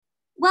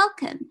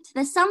Welcome to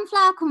the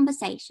Sunflower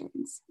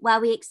Conversations,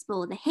 where we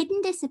explore the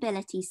hidden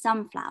disability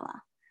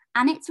sunflower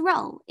and its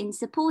role in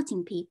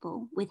supporting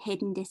people with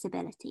hidden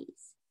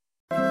disabilities.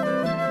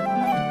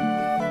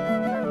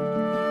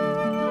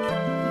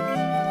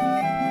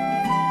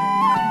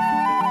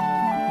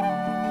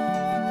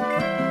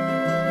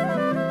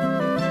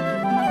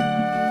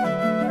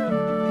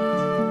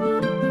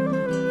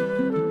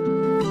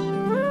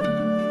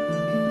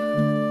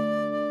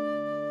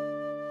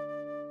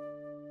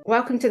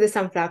 Welcome to the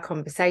Sunflower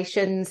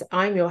Conversations.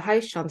 I'm your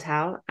host,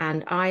 Chantal,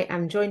 and I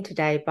am joined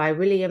today by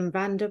William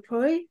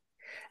Vanderpuye.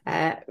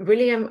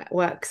 William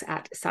works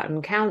at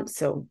Sutton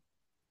Council,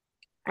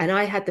 and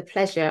I had the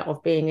pleasure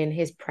of being in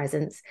his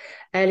presence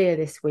earlier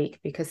this week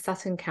because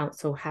Sutton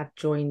Council have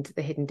joined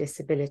the Hidden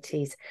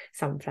Disabilities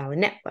Sunflower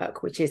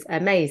Network, which is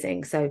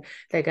amazing. So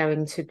they're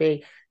going to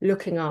be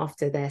looking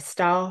after their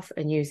staff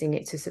and using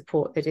it to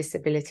support the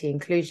disability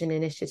inclusion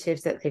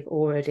initiatives that they've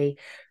already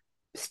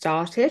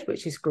started,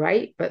 which is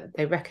great, but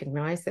they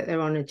recognize that they're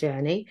on a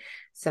journey,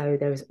 so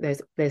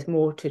there's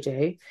more to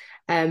do,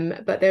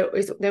 but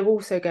they're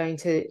also going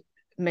to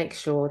make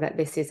sure that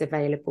this is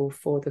available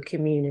for the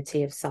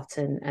community of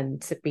Sutton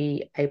and to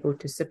be able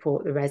to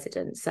support the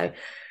residents. So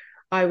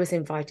I was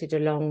invited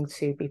along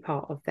to be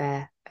part of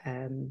their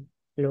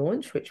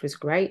launch, which was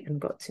great, and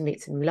got to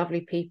meet some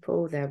lovely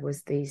people. There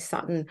was the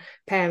Sutton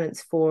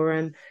Parents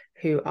Forum,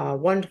 who are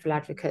wonderful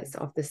advocates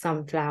of the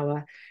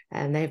sunflower,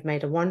 and they've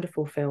made a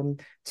wonderful film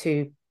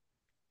to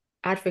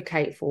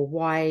advocate for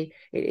why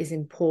it is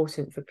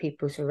important for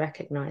people to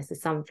recognise the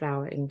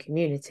sunflower in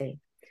community.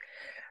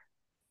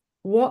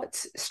 What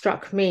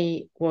struck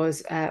me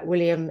was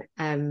William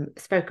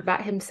spoke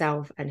about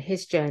himself and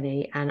his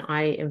journey, and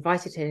I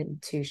invited him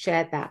to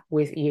share that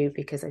with you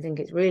because I think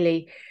it's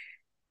really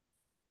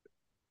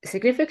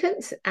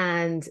significant,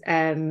 and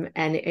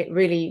it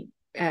really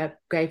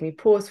gave me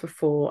pause for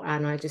thought,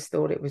 and I just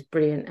thought it was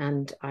brilliant.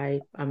 And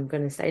I'm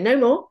going to say no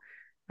more.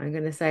 I'm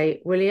going to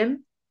say,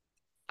 William,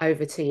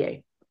 over to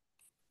you.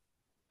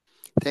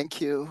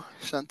 Thank you,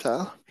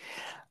 Chantal.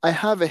 I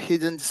have a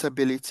hidden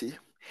disability,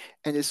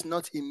 and it's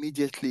not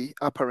immediately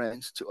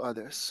apparent to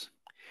others.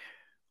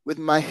 With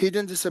my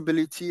hidden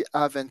disability,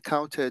 I've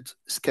encountered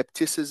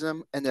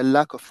skepticism and a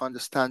lack of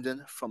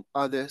understanding from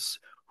others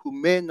who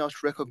may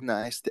not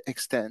recognize the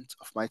extent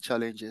of my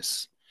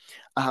challenges.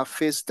 I have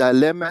faced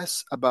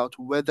dilemmas about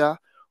whether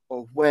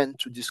or when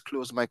to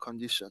disclose my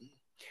condition.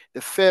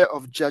 The fear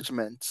of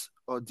judgment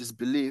or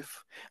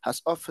disbelief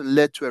has often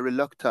led to a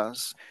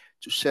reluctance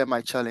to share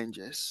my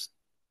challenges.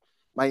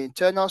 My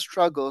internal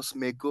struggles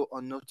may go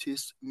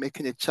unnoticed,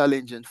 making it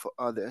challenging for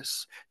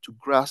others to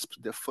grasp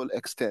the full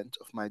extent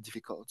of my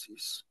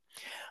difficulties.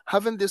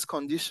 Having this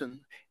condition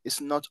is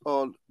not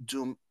all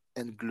doom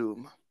and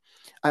gloom.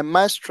 I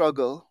might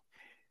struggle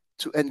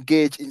to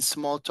engage in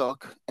small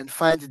talk and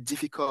find it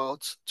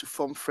difficult to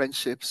form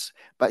friendships,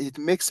 but it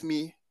makes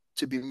me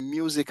to be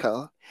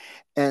musical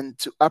and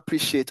to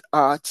appreciate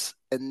art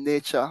and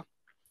nature,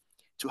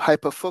 to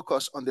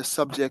hyper-focus on the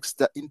subjects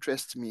that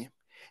interest me,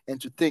 and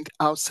to think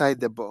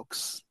outside the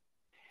box,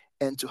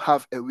 and to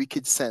have a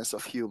wicked sense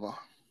of humor.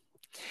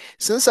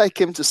 Since I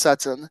came to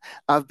Sutton,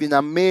 I've been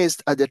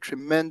amazed at the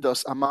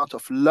tremendous amount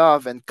of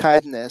love and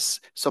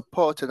kindness,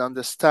 support and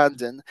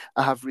understanding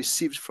I have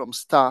received from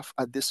staff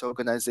at this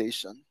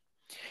organization.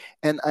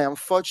 And I am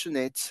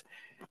fortunate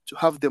to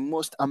have the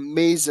most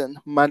amazing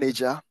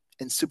manager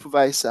and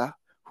supervisor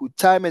who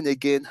time and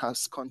again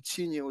has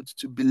continued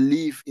to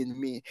believe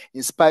in me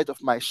in spite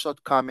of my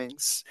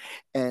shortcomings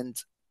and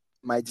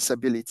my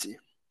disability.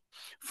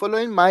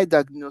 Following my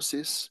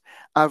diagnosis,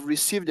 I've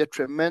received a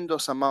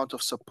tremendous amount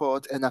of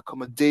support and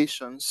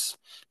accommodations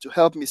to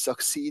help me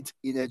succeed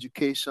in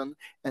education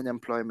and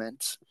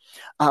employment.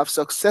 I have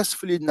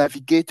successfully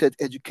navigated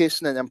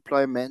education and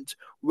employment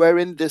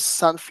wearing this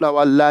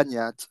sunflower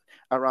lanyard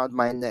around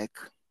my neck.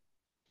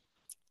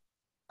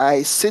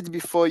 I sit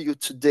before you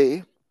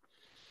today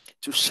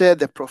to share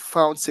the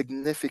profound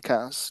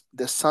significance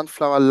the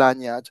sunflower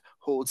lanyard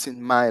holds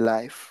in my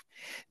life.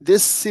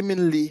 This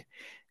seemingly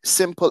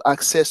simple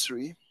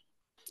accessory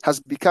has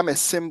become a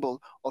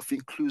symbol of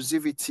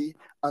inclusivity,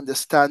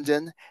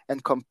 understanding,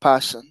 and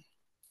compassion.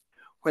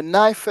 When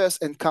I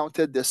first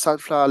encountered the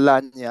sunflower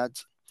lanyard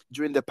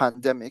during the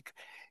pandemic,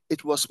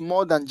 it was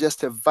more than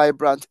just a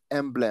vibrant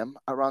emblem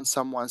around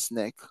someone's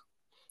neck.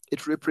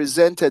 It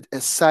represented a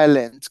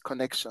silent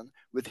connection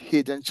with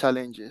hidden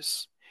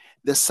challenges.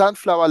 The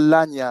sunflower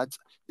lanyard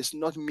is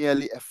not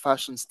merely a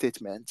fashion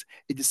statement,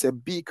 it is a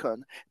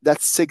beacon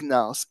that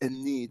signals a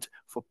need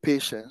for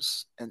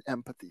patience and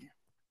empathy.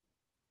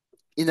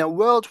 In a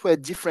world where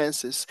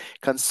differences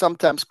can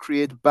sometimes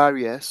create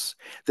barriers,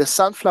 the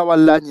sunflower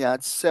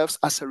lanyard serves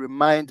as a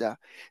reminder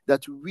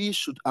that we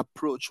should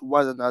approach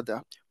one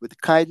another with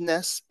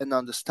kindness and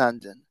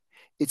understanding.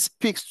 It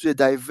speaks to the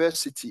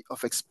diversity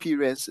of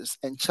experiences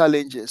and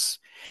challenges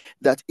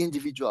that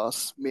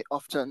individuals may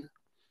often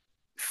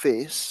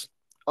face,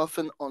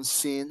 often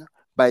unseen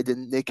by the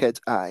naked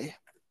eye.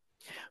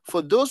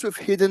 For those with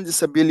hidden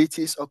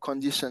disabilities or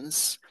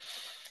conditions,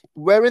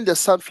 wearing the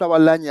sunflower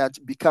lanyard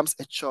becomes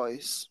a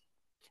choice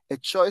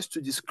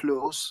to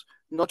disclose,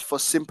 not for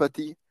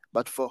sympathy,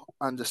 but for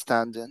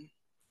understanding.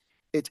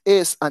 It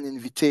is an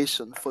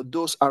invitation for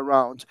those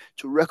around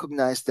to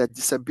recognize that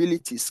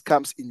disabilities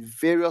comes in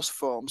various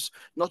forms,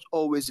 not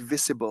always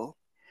visible,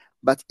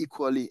 but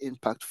equally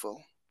impactful.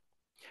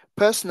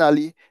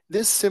 Personally,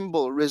 this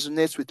symbol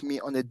resonates with me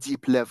on a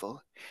deep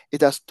level. It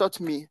has taught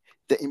me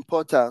the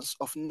importance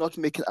of not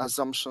making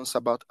assumptions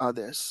about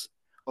others,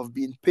 of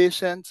being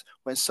patient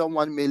when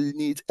someone may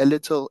need a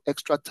little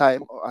extra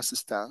time or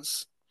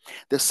assistance.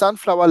 The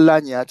sunflower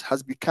lanyard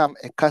has become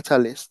a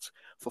catalyst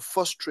for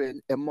fostering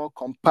a more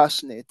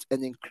compassionate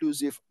and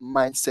inclusive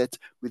mindset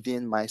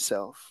within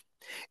myself.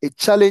 It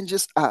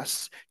challenges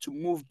us to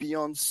move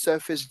beyond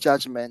surface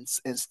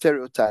judgments and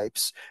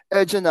stereotypes,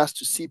 urging us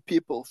to see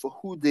people for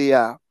who they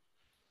are,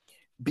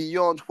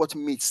 beyond what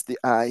meets the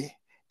eye.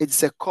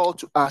 It's a call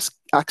to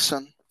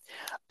action,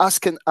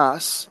 asking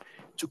us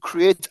to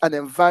create an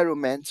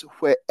environment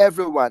where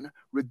everyone,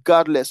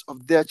 regardless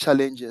of their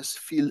challenges,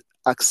 feel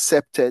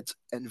accepted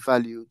and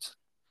valued.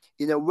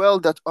 In a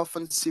world that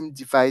often seems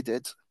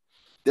divided,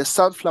 the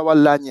sunflower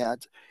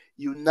lanyard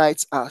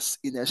unites us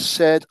in a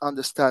shared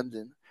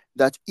understanding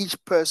that each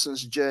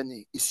person's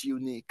journey is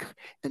unique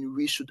and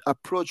we should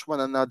approach one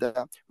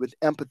another with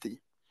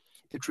empathy.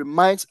 It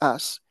reminds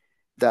us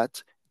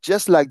that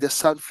just like the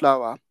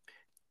sunflower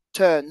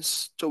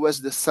turns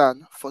towards the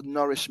sun for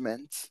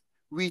nourishment,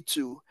 we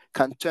too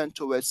can turn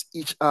towards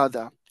each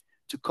other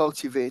to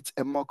cultivate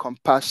a more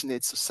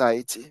compassionate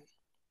society.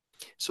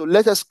 So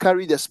let us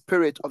carry the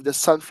spirit of the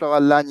sunflower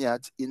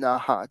lanyard in our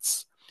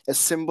hearts, a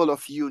symbol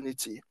of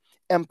unity,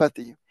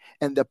 empathy,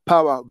 and the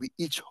power we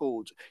each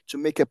hold to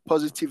make a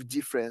positive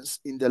difference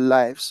in the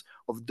lives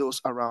of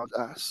those around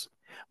us.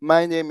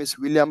 My name is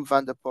William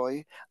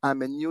Vanderpuye.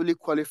 I'm a newly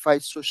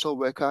qualified social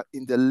worker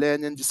in the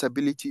Learning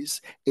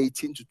Disabilities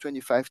 18 to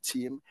 25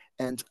 team,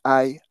 and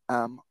I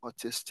am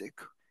autistic.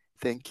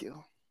 Thank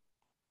you.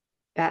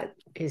 That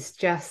is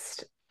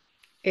just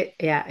it.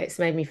 Yeah, it's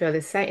made me feel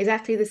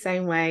exactly the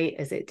same way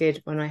as it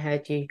did when I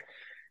heard you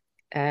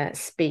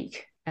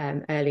speak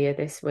earlier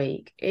this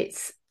week.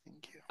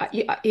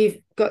 You've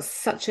got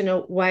such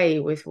a way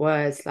with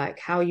words, like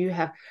how you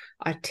have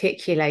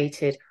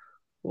articulated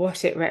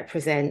what it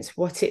represents,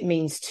 what it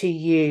means to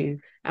you,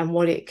 and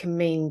what it can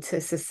mean to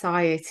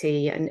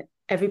society and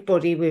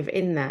everybody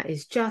within that.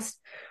 Is just,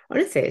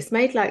 honestly, it's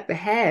made like the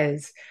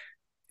hairs,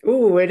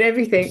 and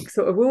everything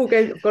sort of all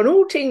gone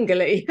all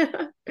tingly.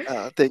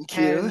 Thank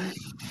you.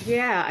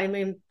 Yeah, I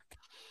mean,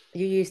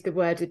 you used the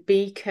word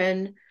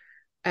beacon,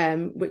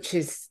 which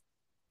is,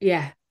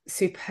 yeah,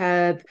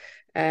 superb.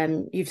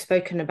 You've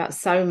spoken about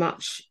so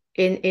much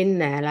in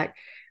there. Like,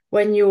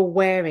 when you're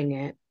wearing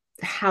it,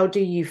 how do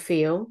you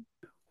feel?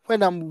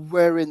 When I'm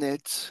wearing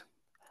it,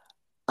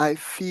 I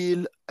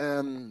feel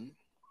that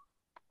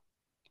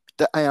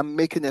I am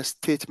making a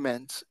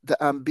statement, that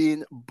I'm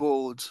being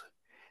bold,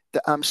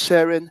 that I'm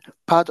sharing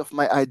part of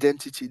my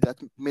identity that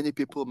many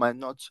people might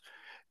not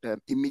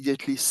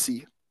immediately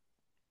see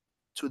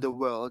to the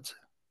world.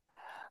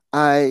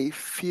 I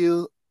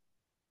feel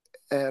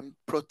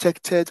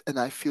protected and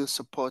I feel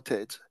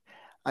supported.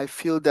 I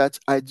feel that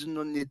I do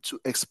not need to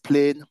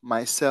explain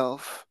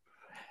myself,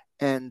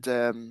 and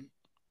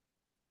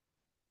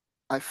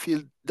I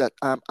feel that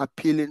I'm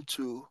appealing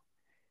to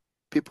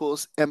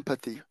people's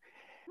empathy.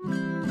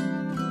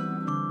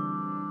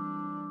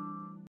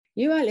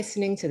 You are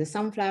listening to the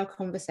Sunflower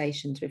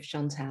Conversations with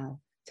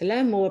Chantal. To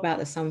learn more about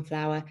the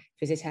sunflower,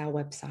 visit our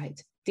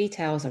website.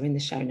 Details are in the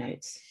show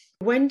notes.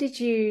 When did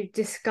you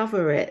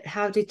discover it?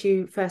 How did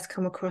you first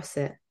come across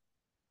it?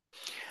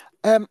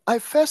 I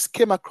first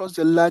came across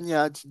the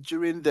lanyard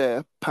during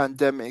the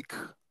pandemic,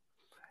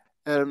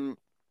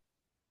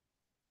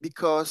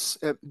 because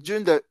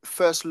during the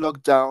first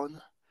lockdown,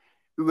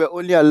 we were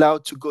only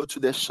allowed to go to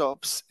the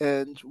shops.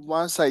 And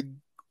once I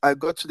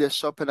got to the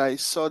shop and I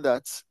saw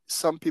that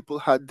some people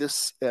had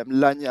this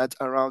lanyard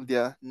around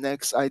their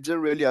necks, I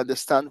didn't really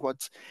understand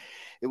what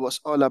it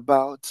was all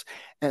about.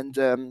 And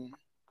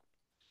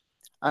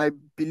I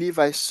believe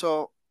I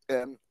saw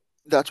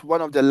that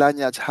one of the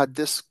lanyards had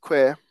this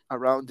square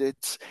around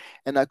it,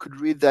 and I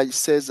could read that it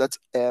says that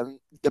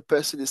the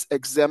person is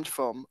exempt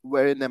from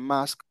wearing a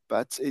mask,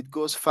 but it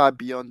goes far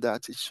beyond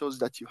that. It shows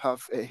that you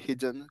have a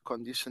hidden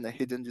condition, a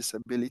hidden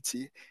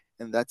disability,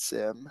 and that's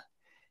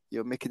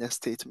you're making a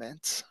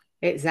statement.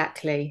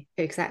 Exactly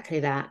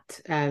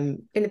that.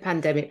 In the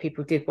pandemic,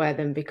 people did wear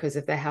them because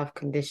of their health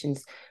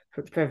conditions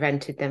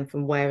prevented them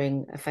from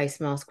wearing a face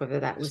mask, whether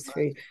that was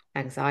through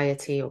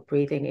anxiety or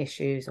breathing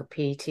issues or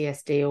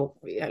PTSD or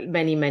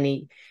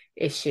many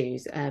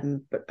issues.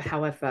 But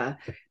however,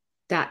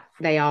 that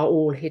they are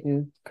all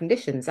hidden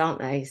conditions,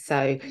 aren't they?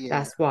 So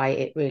that's why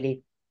it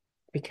really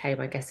became,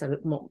 I guess, a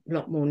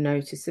lot more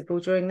noticeable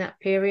during that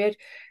period.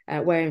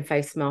 Wearing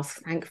face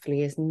masks,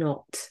 thankfully, is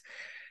not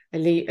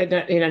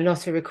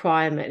not a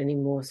requirement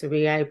anymore, so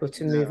we're able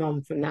to move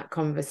on from that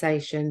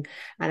conversation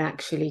and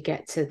actually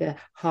get to the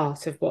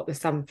heart of what the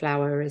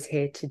sunflower is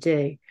here to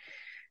do.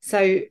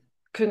 So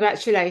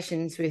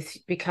congratulations with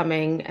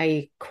becoming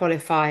a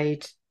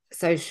qualified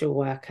social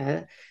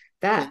worker.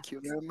 That Thank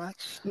you very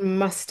much.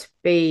 must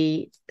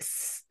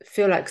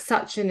feel like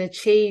such an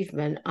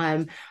achievement.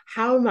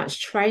 How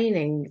much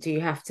training do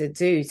you have to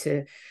do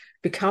to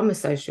become a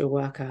social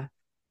worker?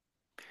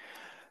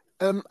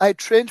 I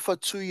trained for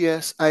 2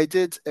 years. I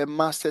did a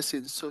master's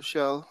in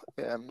social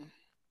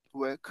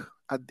work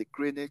at the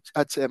Greenwich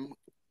at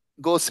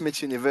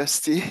Goldsmith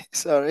University.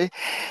 Sorry,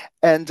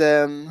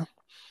 and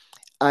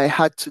I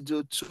had to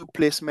do 2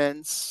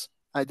 placements.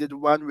 I did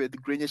one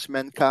with Greenwich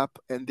Mencap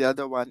and the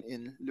other one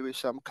in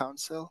Lewisham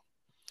Council,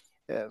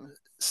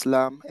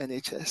 SLAM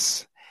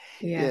NHS.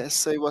 Yes,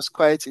 so it was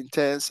quite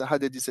intense. I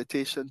had a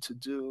dissertation to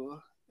do,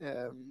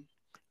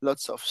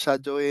 lots of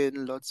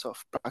shadowing, lots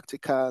of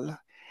practical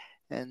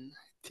and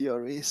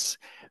theories.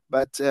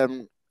 But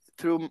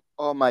through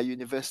all my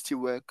university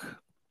work,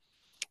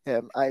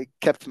 I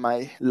kept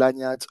my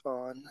lanyard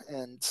on,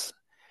 and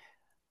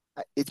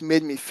it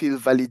made me feel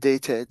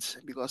validated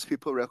because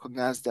people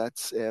recognized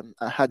that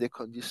I had a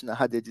condition, I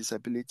had a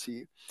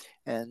disability,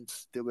 and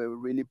they were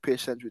really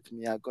patient with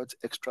me. I got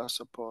extra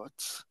support,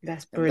 That's and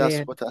that's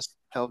brilliant. what has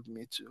helped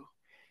me to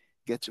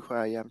get to where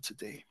I am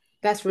today.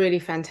 That's really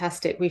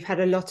fantastic. We've had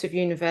a lot of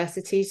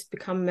universities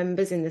become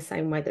members in the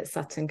same way that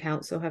Sutton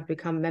Council have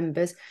become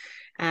members.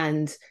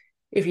 And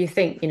if you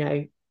think,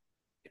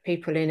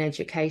 people in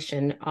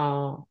education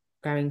are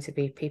going to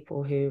be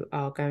people who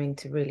are going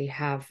to really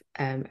have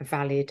a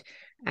valid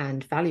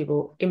and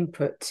valuable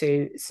input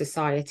to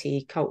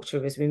society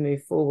culture as we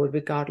move forward,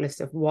 regardless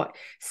of what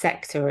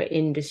sector or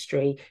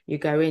industry you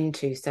go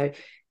into. So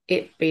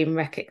it being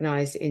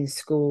recognised in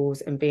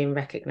schools and being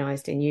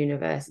recognised in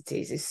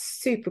universities is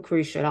super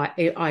crucial,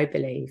 I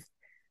believe.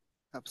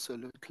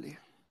 Absolutely.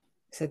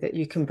 So that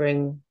you can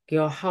bring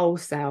your whole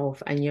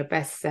self and your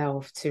best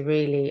self to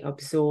really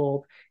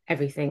absorb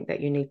everything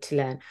that you need to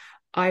learn.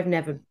 I've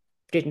never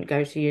didn't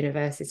go to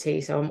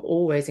university, so I'm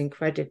always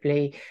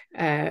incredibly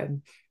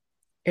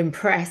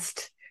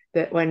impressed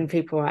that when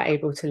people are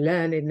able to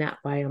learn in that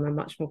way. I'm a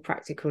much more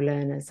practical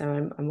learner, so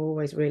I'm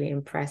always really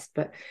impressed.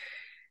 But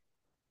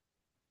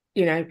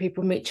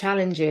people meet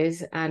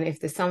challenges, and if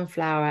the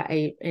sunflower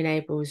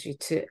enables you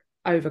to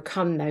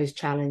overcome those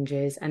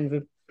challenges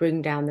and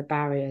bring down the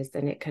barriers,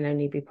 then it can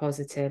only be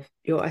positive.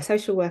 You're a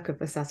social worker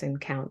for Sutton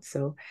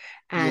Council,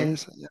 and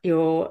Yes, yeah.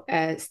 your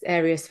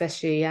area of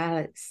speciality,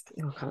 I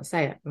can't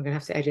say it, I'm going to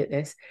have to edit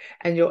this,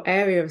 and your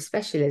area of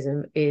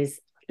specialism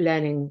is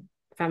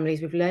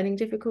families with learning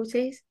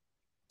difficulties.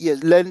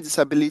 Yes, learning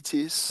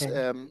disabilities.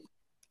 Yeah.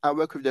 I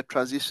work with the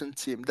transition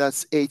team.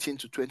 That's 18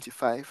 to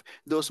 25.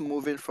 Those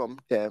moving from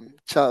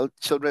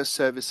children's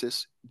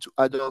services to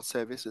adult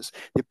services.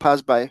 They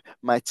pass by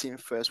my team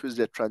first, which is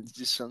the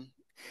transition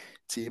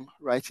team,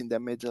 right in the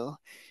middle.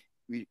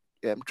 We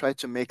try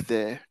to make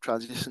the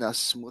transition as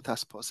smooth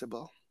as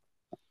possible.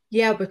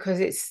 Yeah,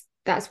 because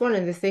that's one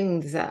of the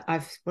things that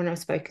when I've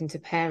spoken to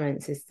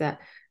parents is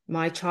that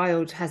my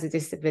child has a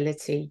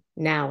disability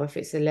now, if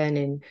it's a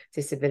learning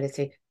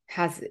disability,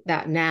 has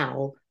that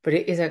now, but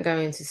it isn't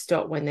going to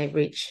stop when they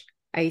reach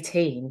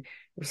 18.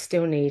 We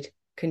still need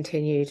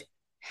continued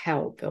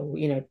help, or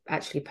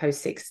actually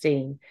post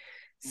 16.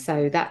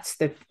 So that's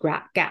the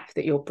gap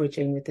that you're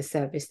bridging with the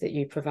service that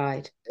you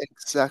provide.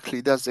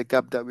 Exactly, that's the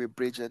gap that we're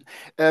bridging.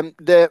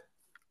 The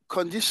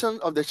condition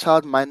of the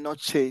child might not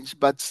change,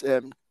 but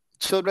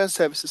children's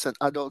services and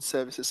adult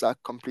services are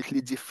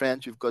completely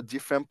different. You've got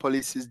different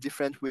policies,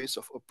 different ways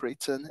of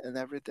operating and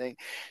everything.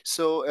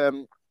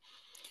 So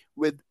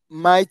with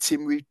my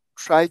team, we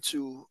try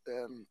to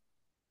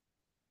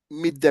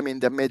meet them in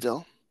the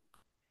middle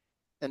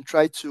and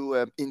try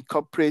to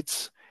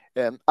incorporate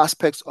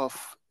aspects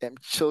of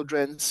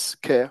children's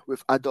care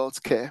with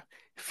adult care,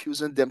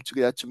 fusing them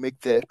together to make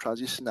the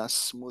transition as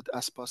smooth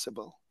as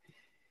possible.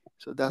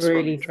 So that's what we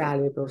Really try to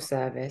valuable do.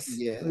 service,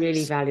 really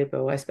Yes.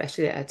 valuable,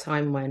 especially at a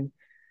time when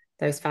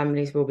those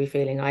families will be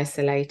feeling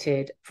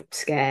isolated,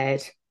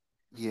 scared,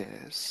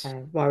 Yes.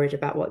 worried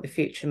about what the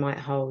future might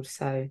hold.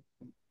 So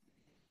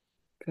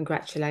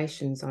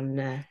congratulations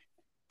on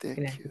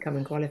Thank you.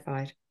 becoming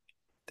qualified.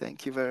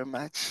 Thank you very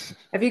much.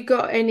 Have you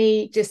got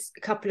just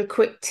a couple of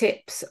quick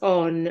tips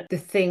on the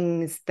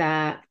things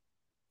that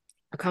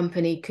a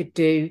company could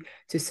do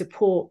to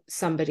support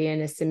somebody in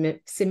a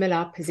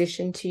similar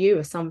position to you,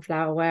 a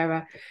sunflower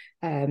wearer,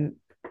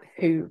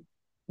 who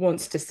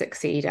wants to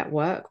succeed at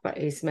work but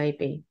is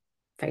maybe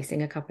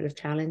facing a couple of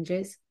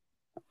challenges?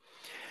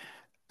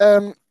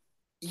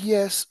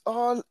 Yes,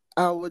 all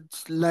I would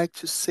like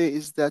to say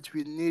is that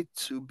we need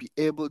to be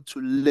able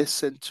to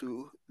listen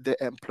to the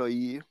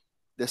employee,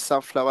 the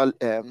sunflower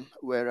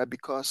wearer,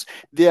 because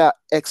they are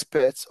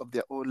experts of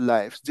their own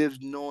lives.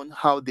 They've known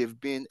how they've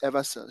been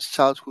ever since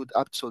childhood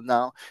up till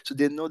now. So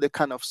they know the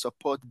kind of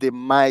support they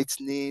might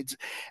need,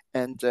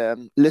 and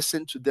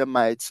listen to them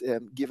might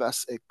give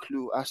us a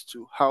clue as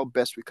to how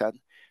best we can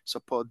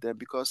support them.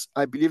 Because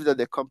I believe that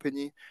the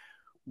company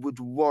would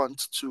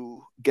want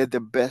to get the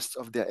best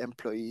of their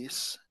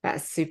employees.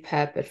 That's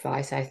superb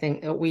advice. I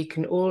think that we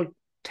can all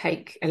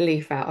take a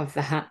leaf out of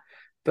that.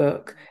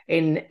 book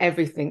in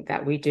everything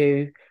that we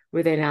do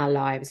within our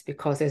lives,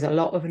 because there's a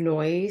lot of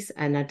noise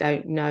and I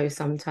don't know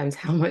sometimes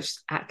how much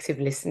active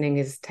listening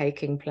is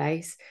taking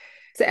place.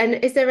 So, and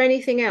is there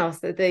anything else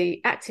that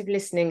the active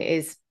listening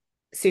is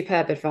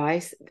superb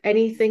advice?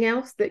 Anything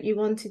else that you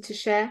wanted to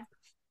share?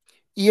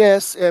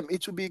 Yes,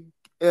 it would be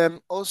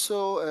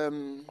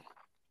also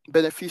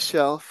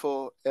beneficial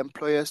for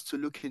employers to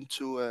look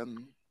into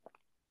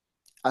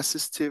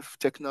assistive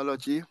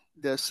technology.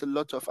 There's a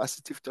lot of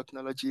assistive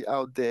technology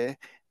out there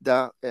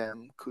that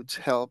could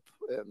help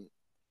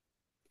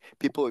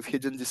people with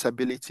hidden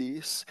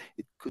disabilities.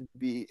 It could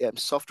be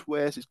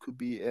softwares, it could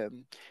be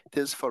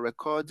things for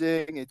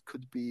recording, it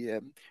could be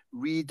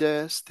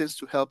readers, things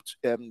to help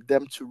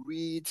them to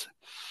read.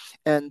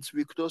 And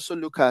we could also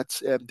look at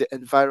the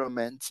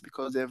environment,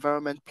 because the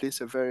environment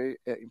plays a very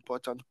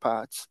important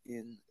part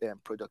in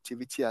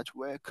productivity at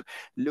work.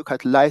 Look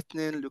at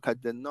lighting, look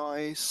at the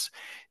noise.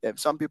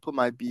 Some people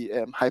might be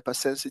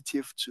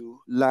hypersensitive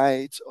to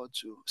light or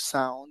to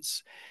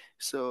sounds.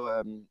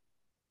 So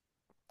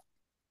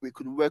we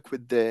could work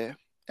with the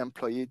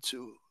employee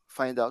to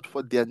find out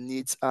what their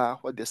needs are,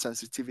 what their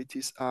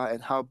sensitivities are,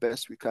 and how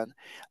best we can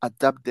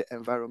adapt the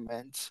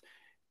environment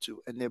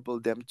to enable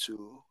them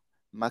to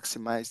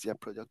maximize their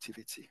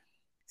productivity.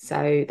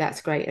 So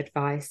that's great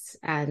advice.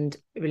 And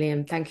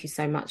William, thank you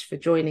so much for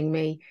joining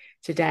me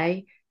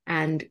today,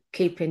 and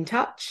keep in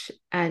touch.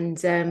 And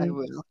I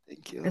will.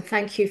 Thank you. And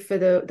thank you for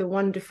the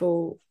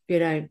wonderful,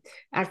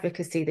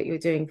 advocacy that you're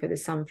doing for the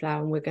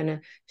sunflower. And we're going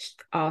to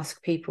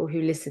ask people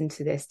who listen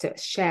to this to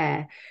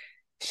share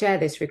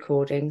this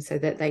recording so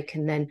that they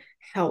can then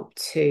help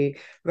to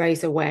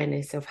raise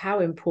awareness of how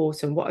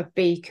important, what a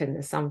beacon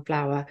the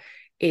sunflower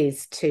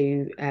is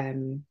to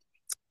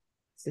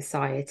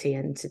society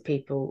and to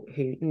people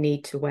who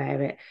need to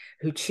wear it,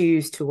 who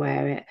choose to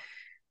wear it.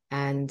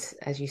 And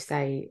as you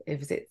say,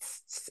 if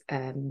it's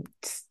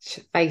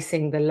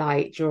facing the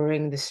light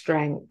during the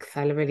strength.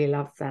 I really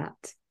love that.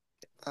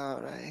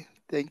 All right.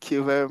 Thank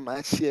you very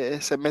much.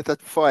 Yes, a method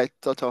before I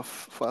thought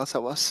of whilst I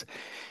was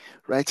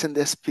writing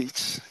the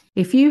speech.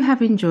 If you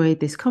have enjoyed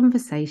this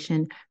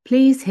conversation,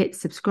 please hit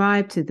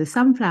subscribe to the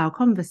Sunflower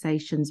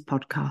Conversations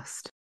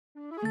podcast.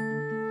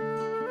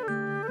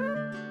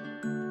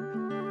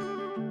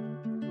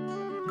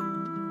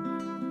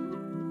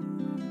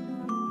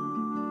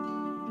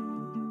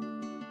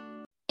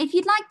 If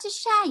you'd like to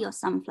share your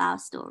sunflower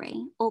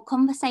story or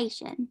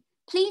conversation,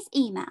 please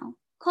email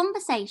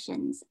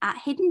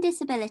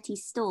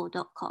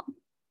conversations@hiddendisabilitiesstore.com.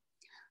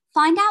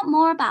 Find out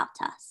more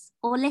about us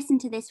or listen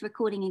to this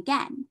recording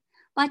again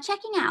by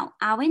checking out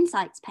our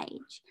insights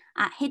page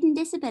at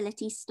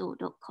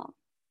hiddendisabilitiesstore.com.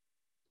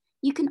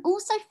 You can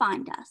also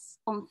find us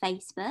on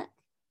Facebook,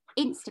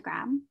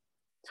 Instagram,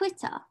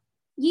 Twitter,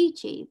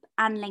 YouTube,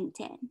 and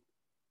LinkedIn.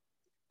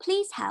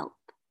 Please help,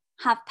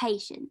 have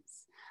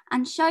patience,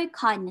 and show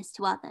kindness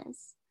to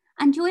others,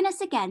 and join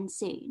us again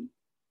soon.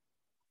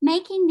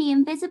 Making the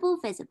invisible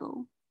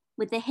visible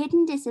with the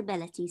Hidden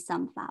Disability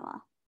Sunflower.